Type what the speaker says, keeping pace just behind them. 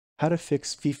How to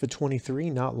fix FIFA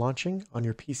 23 not launching on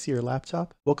your PC or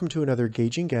laptop. Welcome to another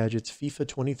Gauging Gadgets FIFA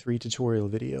 23 tutorial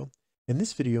video. In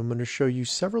this video, I'm going to show you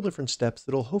several different steps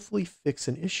that'll hopefully fix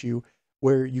an issue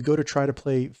where you go to try to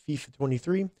play FIFA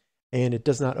 23 and it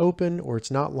does not open or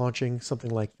it's not launching, something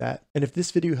like that. And if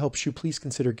this video helps you, please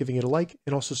consider giving it a like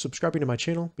and also subscribing to my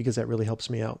channel because that really helps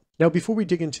me out. Now, before we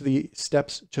dig into the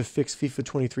steps to fix FIFA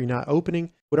 23 not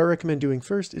opening, what I recommend doing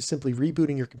first is simply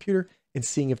rebooting your computer and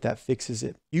seeing if that fixes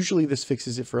it. Usually this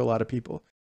fixes it for a lot of people.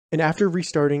 And after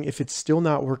restarting, if it's still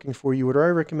not working for you, what I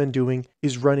recommend doing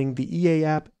is running the EA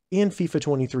app and FIFA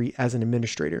 23 as an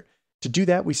administrator. To do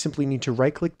that, we simply need to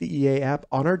right-click the EA app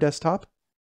on our desktop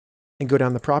and go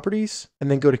down the properties and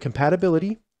then go to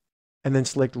compatibility and then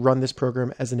select run this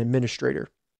program as an administrator.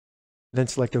 Then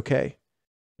select OK.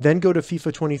 Then go to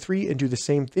FIFA 23 and do the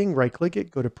same thing, right-click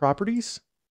it, go to properties,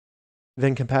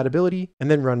 then compatibility, and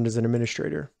then run it as an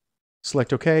administrator.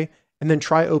 Select OK, and then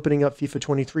try opening up FIFA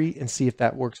 23 and see if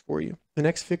that works for you. The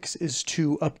next fix is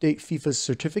to update FIFA's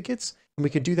certificates, and we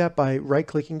can do that by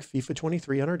right-clicking FIFA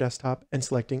 23 on our desktop and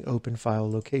selecting Open File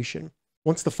Location.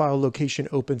 Once the file location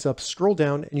opens up, scroll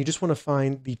down, and you just want to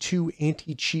find the two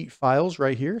anti-cheat files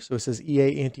right here. So it says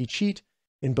EA AntiCheat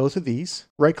in both of these.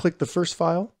 Right-click the first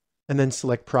file, and then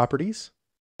select Properties.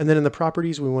 And then in the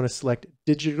Properties, we want to select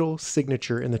Digital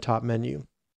Signature in the top menu.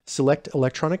 Select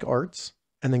Electronic Arts,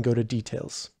 and then go to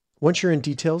Details. Once you're in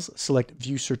Details, select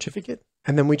View Certificate,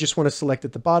 and then we just want to select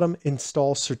at the bottom,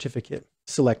 Install Certificate.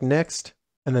 Select Next,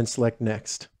 and then select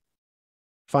Next.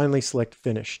 Finally, select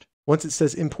Finished. Once it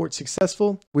says Import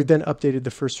Successful, we then updated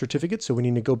the first certificate, so we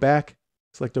need to go back,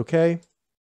 select OK,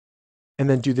 and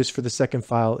then do this for the second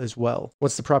file as well.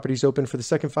 Once the properties open for the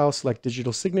second file, select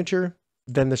Digital Signature,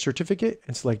 then the certificate,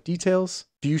 and select Details,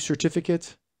 View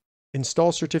Certificate,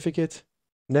 Install Certificate,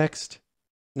 Next,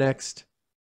 Next,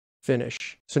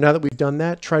 Finish. So now that we've done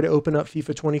that, try to open up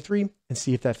FIFA 23 and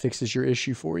see if that fixes your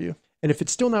issue for you. And if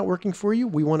it's still not working for you,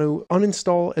 we want to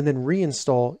uninstall and then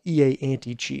reinstall EA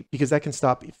AntiCheat because that can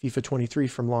stop FIFA 23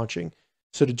 from launching.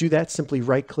 So to do that, simply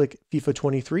right-click FIFA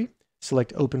 23,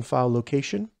 select Open File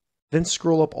Location, then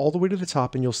scroll up all the way to the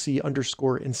top and you'll see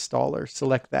 _installer.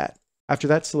 Select that. After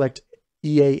that, select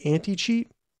EA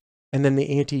AntiCheat and then the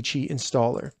AntiCheat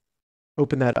installer.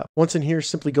 Open that up. Once in here,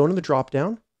 simply go into the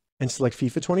drop-down and select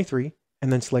FIFA 23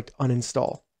 and then select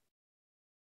Uninstall.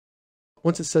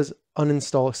 Once it says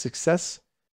Uninstall Success,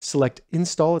 select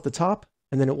Install at the top,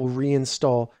 and then it will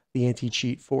reinstall the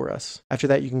anti-cheat for us. After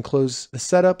that, you can close the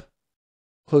setup,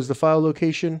 close the file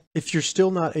location. If you're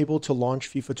still not able to launch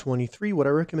FIFA 23, what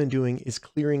I recommend doing is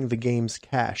clearing the game's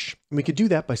cache. And we could do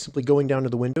that by simply going down to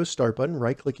the Windows Start button,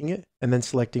 right-clicking it, and then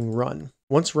selecting Run.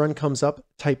 Once Run comes up,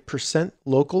 type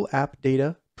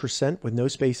 %localappdata % with no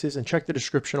spaces, and check the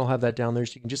description. I'll have that down there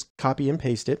so you can just copy and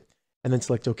paste it. And then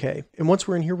select OK. And once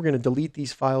we're in here, we're going to delete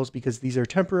these files because these are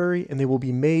temporary and they will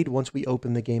be made once we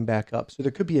open the game back up. So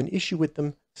there could be an issue with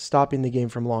them stopping the game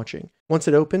from launching. Once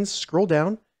it opens, scroll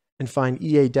down and find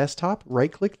EA Desktop,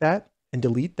 right-click that and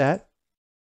delete that.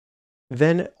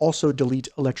 Then also delete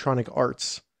Electronic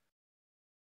Arts.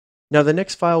 Now the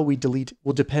next file we delete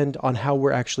will depend on how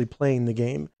we're actually playing the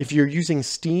game. If you're using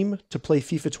Steam to play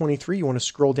FIFA 23, you want to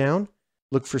scroll down,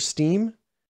 look for Steam,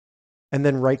 and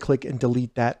then right-click and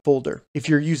delete that folder. If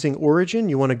you're using Origin,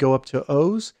 you want to go up to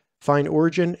O's, find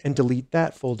Origin, and delete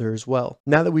that folder as well.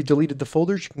 Now that we've deleted the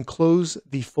folders, you can close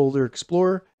the Folder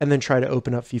Explorer and then try to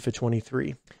open up FIFA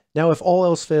 23. Now, if all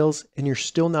else fails and you're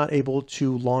still not able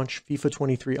to launch FIFA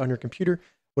 23 on your computer,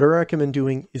 what I recommend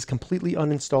doing is completely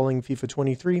uninstalling FIFA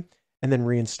 23 and then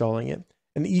reinstalling it.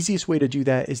 And the easiest way to do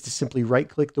that is to simply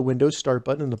right-click the Windows Start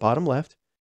button in the bottom left,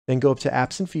 then go up to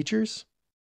Apps and Features,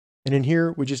 and in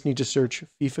here, we just need to search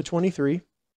FIFA 23,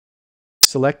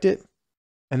 select it,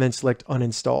 and then select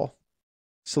Uninstall.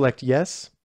 Select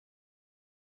Yes.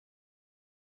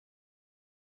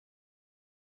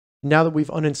 Now that we've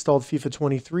uninstalled FIFA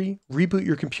 23, reboot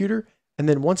your computer, and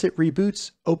then once it reboots,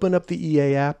 open up the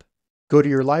EA app, go to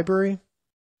your library,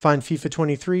 find FIFA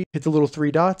 23, hit the little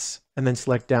three dots, and then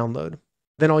select Download.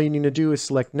 Then all you need to do is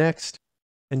select Next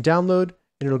and Download,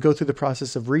 and it'll go through the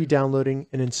process of re-downloading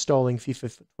and installing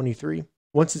FIFA 23.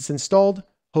 Once it's installed,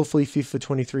 hopefully FIFA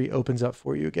 23 opens up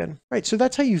for you again. All right, so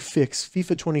that's how you fix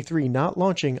FIFA 23 not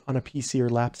launching on a PC or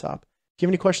laptop. If you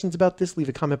have any questions about this, leave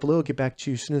a comment below. I'll get back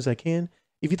to you as soon as I can.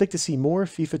 If you'd like to see more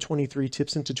FIFA 23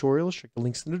 tips and tutorials, check the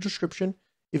links in the description.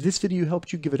 If this video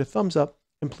helped you, give it a thumbs up,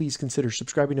 and please consider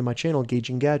subscribing to my channel,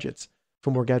 Gauging Gadgets,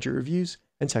 for more gadget reviews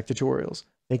and tech tutorials.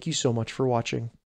 Thank you so much for watching.